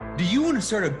Do you want to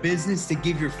start a business to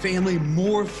give your family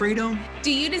more freedom?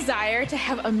 Do you desire to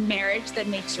have a marriage that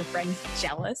makes your friends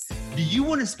jealous? Do you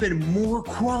want to spend more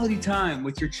quality time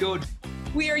with your children?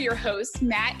 We are your hosts,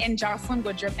 Matt and Jocelyn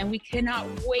Woodruff, and we cannot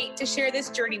wait to share this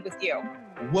journey with you.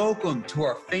 Welcome to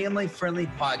our family-friendly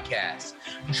podcast.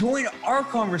 Join our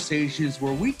conversations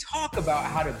where we talk about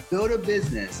how to build a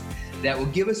business that will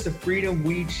give us the freedom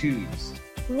we choose.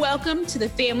 Welcome to the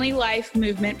Family Life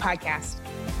Movement Podcast.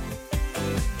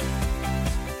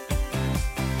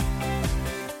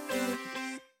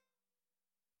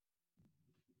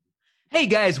 Hey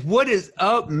guys, what is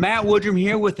up? Matt Woodrum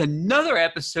here with another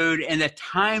episode in the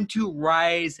Time to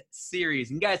Rise series.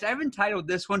 And guys, I've entitled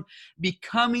this one,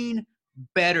 Becoming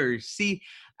Better. See,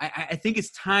 I think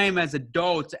it's time as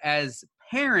adults, as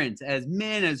parents, as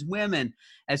men, as women,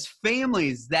 as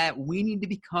families, that we need to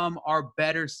become our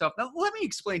better self. Now, let me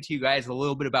explain to you guys a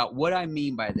little bit about what I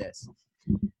mean by this.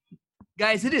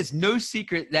 Guys, it is no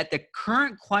secret that the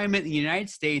current climate in the United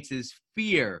States is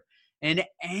fear and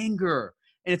anger.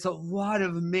 And it's a lot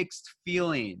of mixed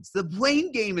feelings. The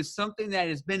blame game is something that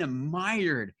has been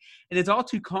admired, and it's all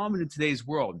too common in today's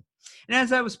world. And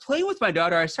as I was playing with my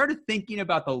daughter, I started thinking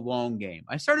about the long game.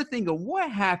 I started thinking,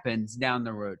 what happens down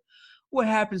the road? What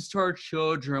happens to our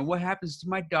children? What happens to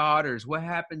my daughters? What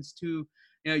happens to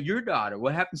your daughter?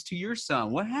 What happens to your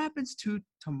son? What happens to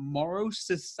tomorrow's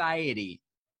society?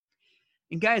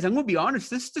 And guys, I'm going to be honest,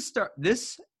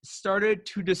 this started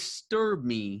to disturb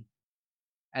me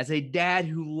as a dad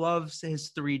who loves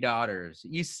his 3 daughters.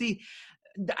 You see,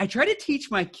 I try to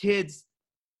teach my kids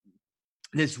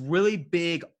this really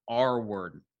big R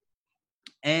word.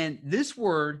 And this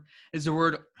word is the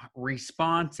word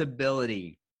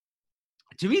responsibility.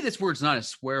 To me, this word's not a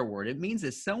swear word. It means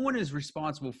that someone is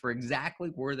responsible for exactly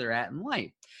where they're at in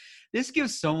life. This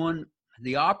gives someone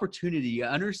the opportunity to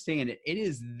understand that it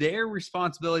is their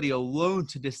responsibility alone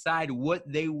to decide what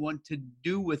they want to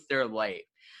do with their life.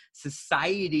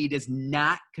 Society does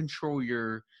not control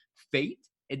your fate.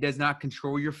 It does not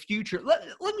control your future.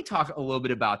 Let me talk a little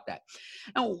bit about that.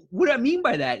 Now, what I mean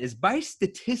by that is, by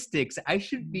statistics, I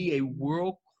should be a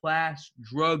world-class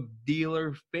drug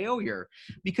dealer failure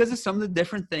because of some of the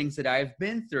different things that I've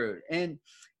been through. And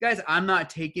guys, I'm not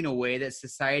taking away that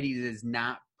society does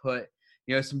not put,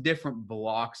 some different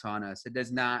blocks on us. It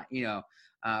does not,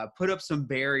 put up some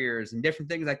barriers and different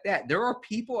things like that. There are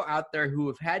people out there who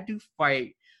have had to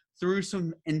fight through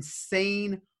some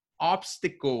insane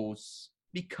obstacles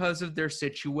because of their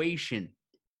situation.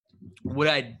 What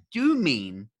I do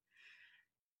mean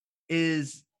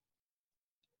is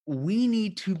we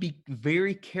need to be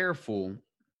very careful.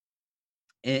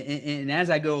 And as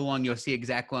I go along, you'll see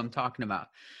exactly what I'm talking about.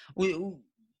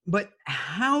 But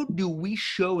how do we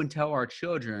show and tell our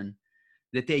children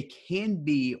that they can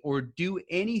be or do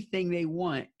anything they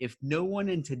want if no one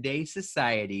in today's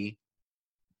society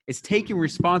is taking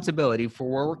responsibility for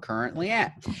where we're currently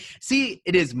at? See,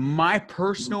 it is my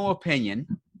personal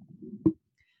opinion.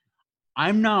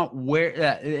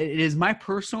 It is my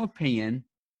personal opinion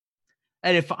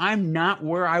that if I'm not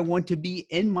where I want to be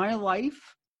in my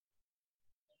life,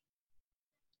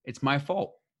 it's my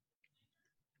fault.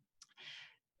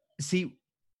 See,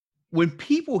 when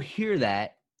people hear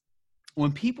that,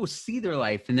 when people see their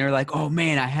life and they're like, oh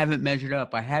man, I haven't measured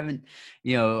up. I haven't,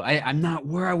 I'm not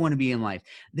where I want to be in life.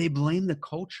 They blame the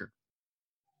culture.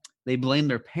 They blame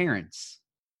their parents.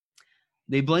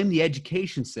 They blame the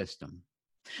education system.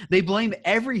 They blame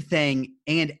everything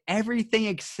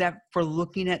except for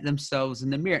looking at themselves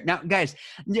in the mirror. Now, guys,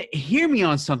 hear me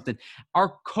on something.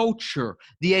 Our culture,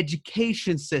 the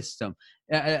education system,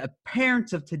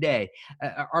 parents of today,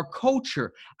 our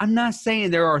culture, I'm not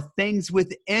saying there are things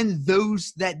within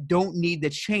those that don't need to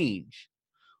change.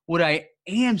 What I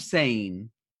am saying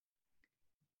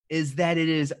is that it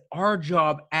is our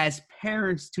job as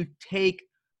parents to take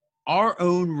our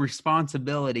own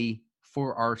responsibility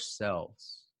for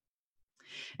ourselves.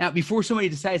 Now, before somebody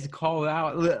decides to call it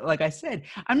out, like I said,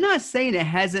 I'm not saying it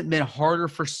hasn't been harder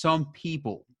for some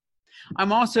people.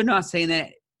 I'm also not saying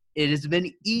that it has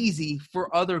been easy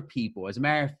for other people. As a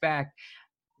matter of fact,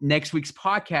 next week's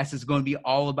podcast is going to be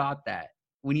all about that.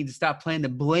 We need to stop playing the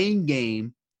blame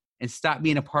game and stop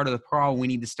being a part of the problem. We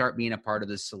need to start being a part of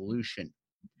the solution.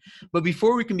 But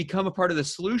before we can become a part of the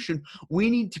solution, we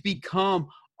need to become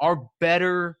our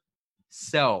better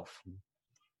self.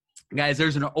 Guys,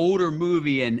 there's an older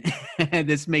movie, and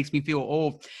this makes me feel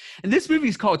old. And this movie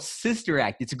is called Sister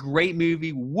Act. It's a great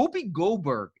movie. Whoopi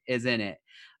Goldberg is in it.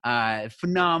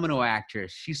 Phenomenal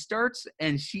actress. She starts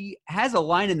and she has a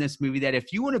line in this movie that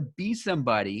if you want to be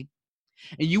somebody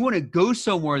and you want to go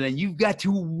somewhere, then you've got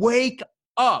to wake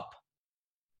up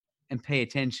and pay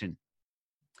attention.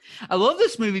 I love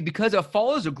this movie because it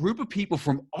follows a group of people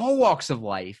from all walks of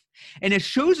life, and it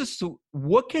shows us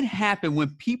what can happen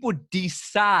when people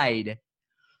decide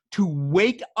to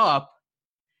wake up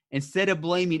instead of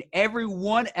blaming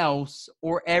everyone else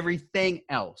or everything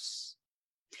else.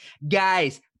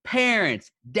 Guys, parents,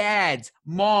 dads,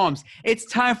 moms, it's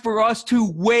time for us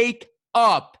to wake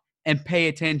up and pay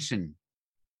attention.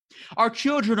 Our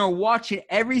children are watching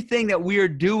everything that we are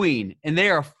doing, and they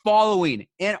are following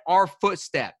in our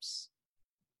footsteps.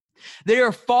 They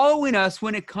are following us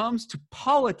when it comes to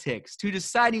politics, to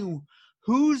deciding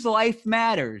whose life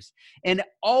matters, and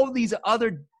all these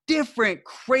other different,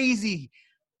 crazy,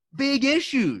 big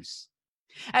issues.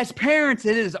 As parents,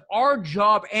 it is our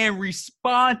job and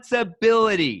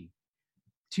responsibility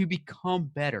to become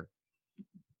better,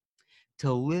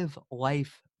 to live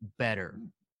life better,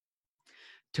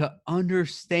 to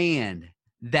understand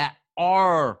that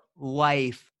our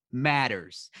life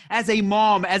matters. As a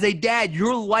mom, as a dad,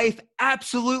 your life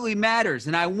absolutely matters.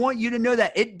 And I want you to know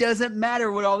that it doesn't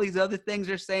matter what all these other things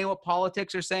are saying, what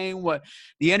politics are saying, what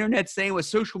the internet's saying, what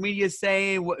social media is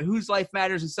saying, whose life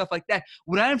matters and stuff like that.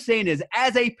 What I'm saying is,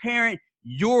 as a parent,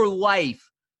 your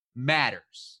life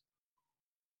matters.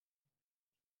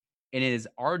 And it is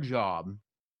our job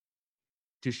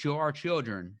to show our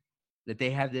children that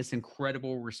they have this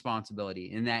incredible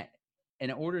responsibility, and that in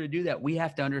order to do that, we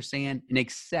have to understand and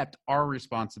accept our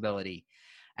responsibility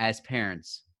as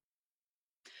parents.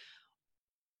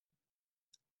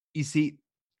 You see,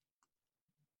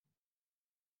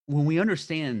 when we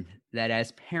understand that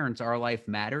as parents, our life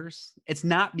matters, it's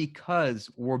not because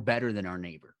we're better than our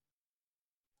neighbor,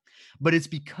 but it's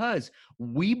because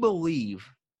we believe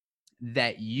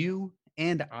that you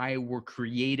and I were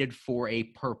created for a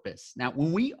purpose. Now,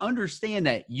 when we understand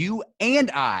that you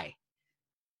and I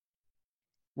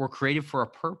were created for a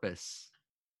purpose,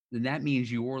 then that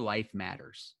means your life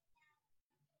matters.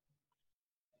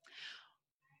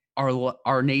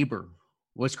 Our neighbor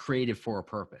was created for a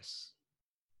purpose.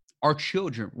 Our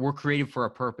children were created for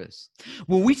a purpose.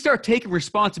 When we start taking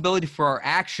responsibility for our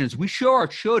actions, we show our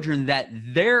children that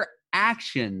their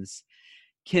actions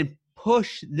can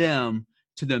push them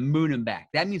to the moon and back.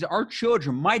 That means our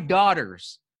children, my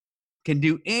daughters, can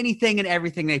do anything and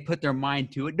everything they put their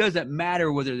mind to. It doesn't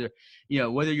matter whether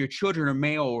they're, whether your children are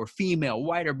male or female,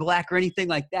 white or black or anything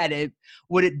like that.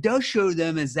 What it does show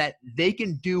them is that they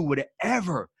can do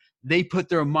whatever they put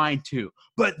their mind to.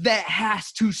 But that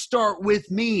has to start with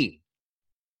me.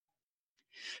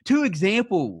 Two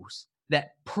examples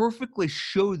that perfectly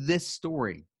show this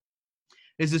story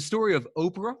is the story of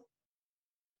Oprah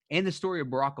and the story of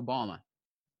Barack Obama.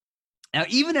 Now,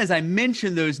 even as I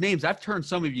mention those names, I've turned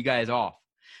some of you guys off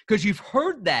because you've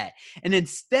heard that. And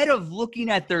instead of looking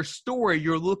at their story,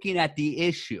 you're looking at the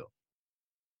issue.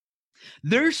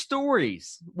 Their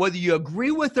stories, whether you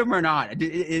agree with them or not,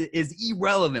 is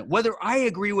irrelevant. Whether I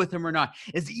agree with them or not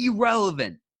is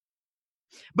irrelevant.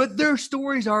 But their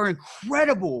stories are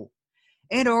incredible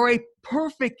and are a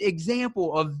perfect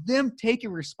example of them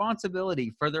taking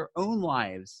responsibility for their own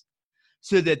lives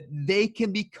so that they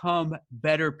can become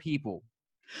better people.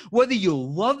 Whether you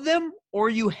love them or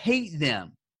you hate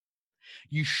them,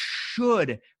 you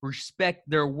should respect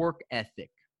their work ethic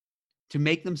to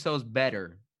make themselves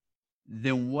better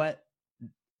than what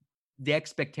the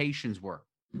expectations were.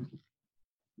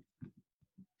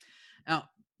 Now,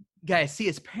 guys, see,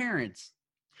 as parents,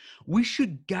 we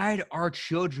should guide our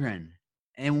children,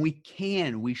 and we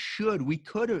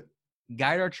could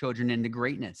guide our children into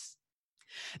greatness.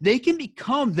 They can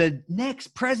become the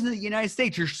next president of the United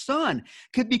States. Your son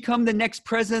could become the next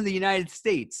president of the United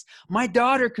States. My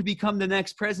daughter could become the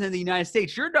next president of the United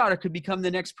States. Your daughter could become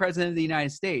the next president of the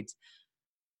United States.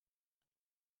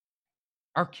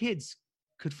 Our kids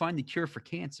could find the cure for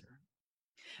cancer.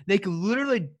 They could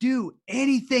literally do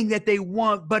anything that they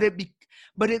want, but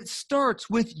it starts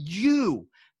with you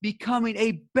becoming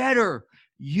a better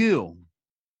you.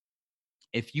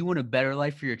 If you want a better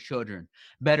life for your children,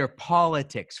 better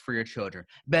politics for your children,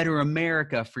 better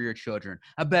America for your children,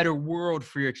 a better world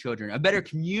for your children, a better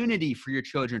community for your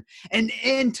children, an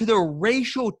end to the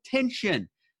racial tension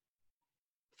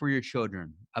for your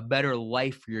children, a better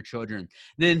life for your children,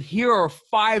 then here are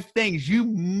 5 things you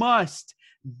must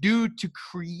do to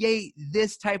create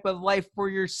this type of life for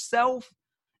yourself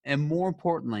and, more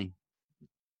importantly,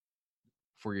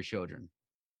 for your children.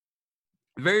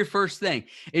 The very first thing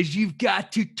is you've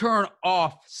got to turn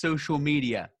off social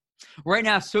media. Right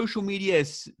now, social media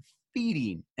is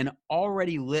feeding an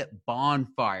already lit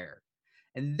bonfire.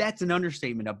 And that's an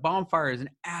understatement. A bonfire is an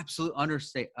absolute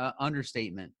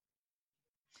understatement.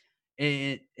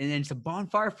 And it's a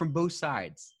bonfire from both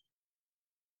sides.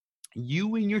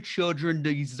 You and your children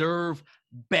deserve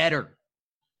better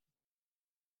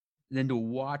than to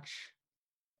watch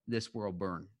this world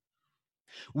burn.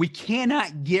 We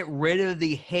cannot get rid of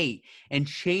the hate and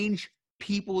change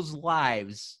people's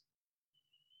lives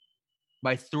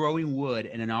by throwing wood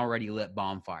in an already lit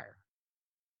bonfire.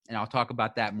 And I'll talk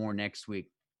about that more next week.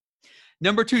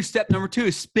 Step number two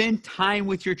is spend time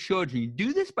with your children. You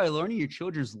do this by learning your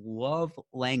children's love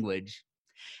language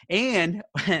and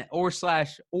by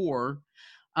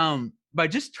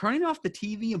just turning off the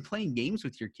TV and playing games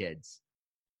with your kids.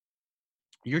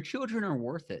 Your children are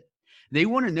worth it. They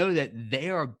want to know that they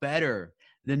are better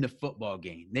than the football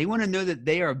game. They want to know that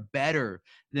they are better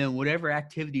than whatever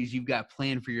activities you've got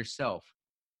planned for yourself.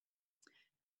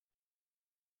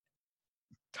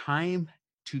 Time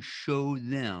to show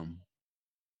them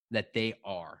that they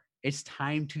are. It's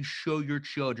time to show your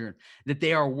children that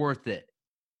they are worth it.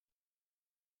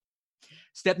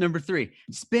 Step number 3,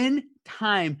 spend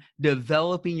time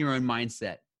developing your own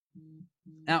mindset.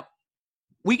 Now,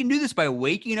 we can do this by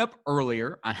waking up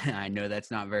earlier. I know that's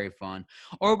not very fun.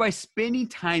 Or by spending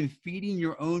time feeding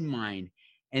your own mind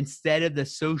instead of the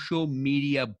social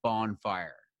media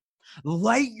bonfire.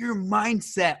 Light your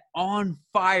mindset on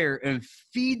fire and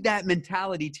feed that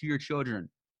mentality to your children.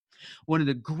 One of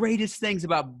the greatest things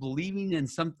about believing in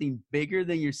something bigger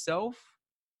than yourself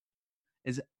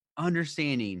is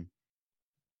understanding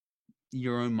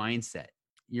your own mindset,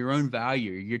 your own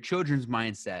value, your children's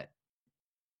mindset.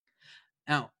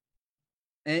 Now,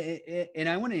 and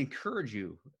I want to encourage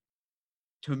you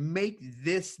to make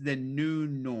this the new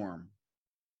norm.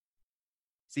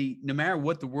 See, no matter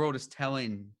what the world is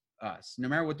telling us, no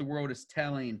matter what the world is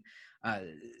telling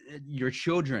your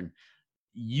children,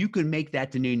 you can make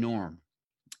that the new norm.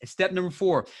 Step number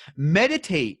 4,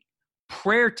 meditate,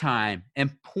 prayer time,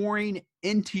 and pouring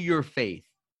into your faith.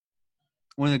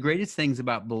 One of the greatest things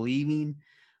about believing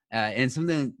and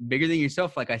something bigger than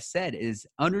yourself, like I said, is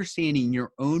understanding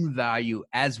your own value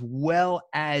as well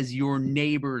as your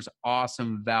neighbor's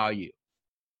awesome value.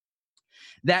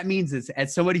 That means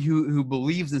as somebody who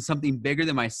believes in something bigger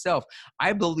than myself,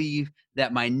 I believe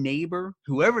that my neighbor,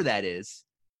 whoever that is,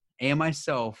 and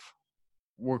myself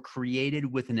were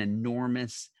created with an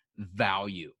enormous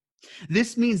value.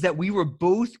 This means that we were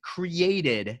both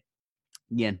created,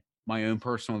 again, my own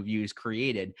personal view is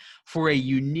created for a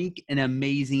unique and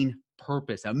amazing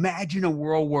purpose. Imagine a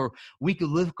world where we could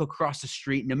live across the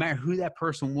street, no matter who that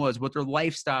person was, what their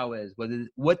lifestyle is,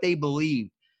 what they believe.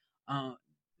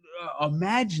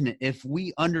 Imagine if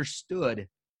we understood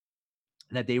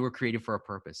that they were created for a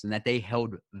purpose and that they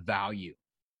held value.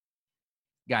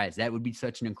 Guys, that would be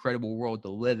such an incredible world to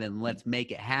live in. Let's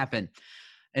make it happen.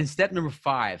 And step number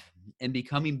 5 in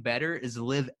becoming better is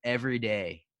live every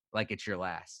day like it's your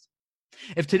last.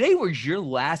 If today was your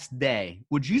last day,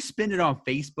 would you spend it on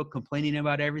Facebook complaining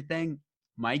about everything?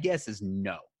 My guess is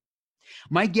no.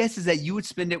 My guess is that you would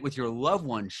spend it with your loved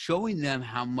ones, showing them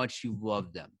how much you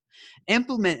love them.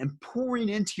 Implement and pouring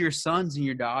into your sons and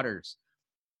your daughters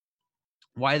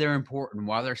why they're important,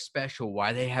 why they're special,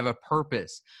 why they have a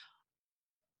purpose.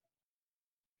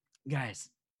 Guys,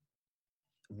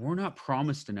 we're not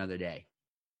promised another day.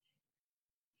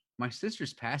 My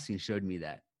sister's passing showed me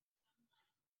that.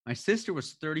 My sister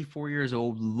was 34 years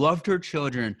old, loved her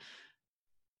children.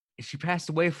 She passed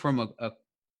away from a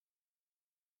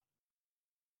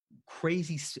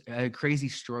crazy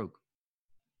stroke.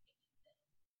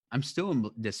 I'm still in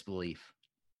disbelief.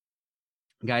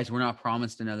 Guys, we're not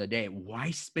promised another day.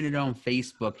 Why spend it on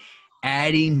Facebook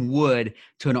adding wood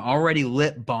to an already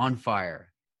lit bonfire?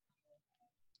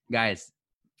 Guys,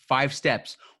 5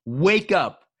 steps. Wake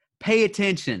up. Pay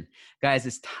attention. Guys,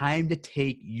 it's time to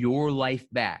take your life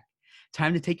back.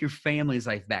 Time to take your family's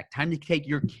life back. Time to take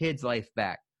your kids' life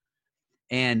back.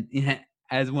 And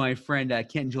as my friend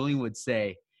Kent Julian would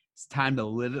say, it's time to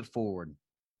live it forward.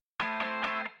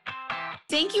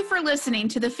 Thank you for listening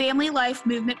to the Family Life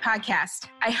Movement podcast.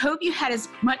 I hope you had as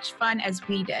much fun as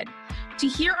we did. To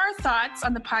hear our thoughts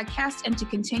on the podcast and to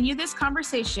continue this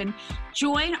conversation,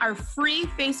 join our free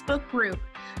Facebook group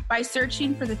by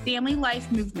searching for the Family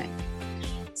Life Movement.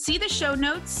 See the show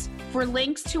notes for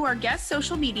links to our guest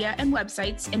social media and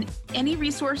websites, and any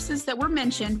resources that were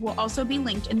mentioned will also be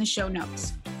linked in the show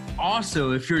notes.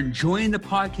 Also, if you're enjoying the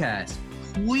podcast,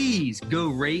 please go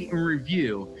rate and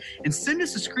review and send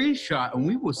us a screenshot and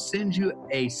we will send you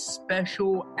a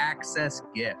special access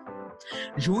gift.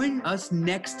 Join us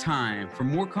next time for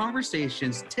more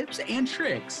conversations, tips, and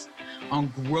tricks on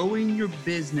growing your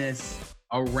business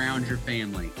around your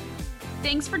family.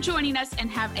 Thanks for joining us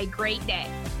and have a great day.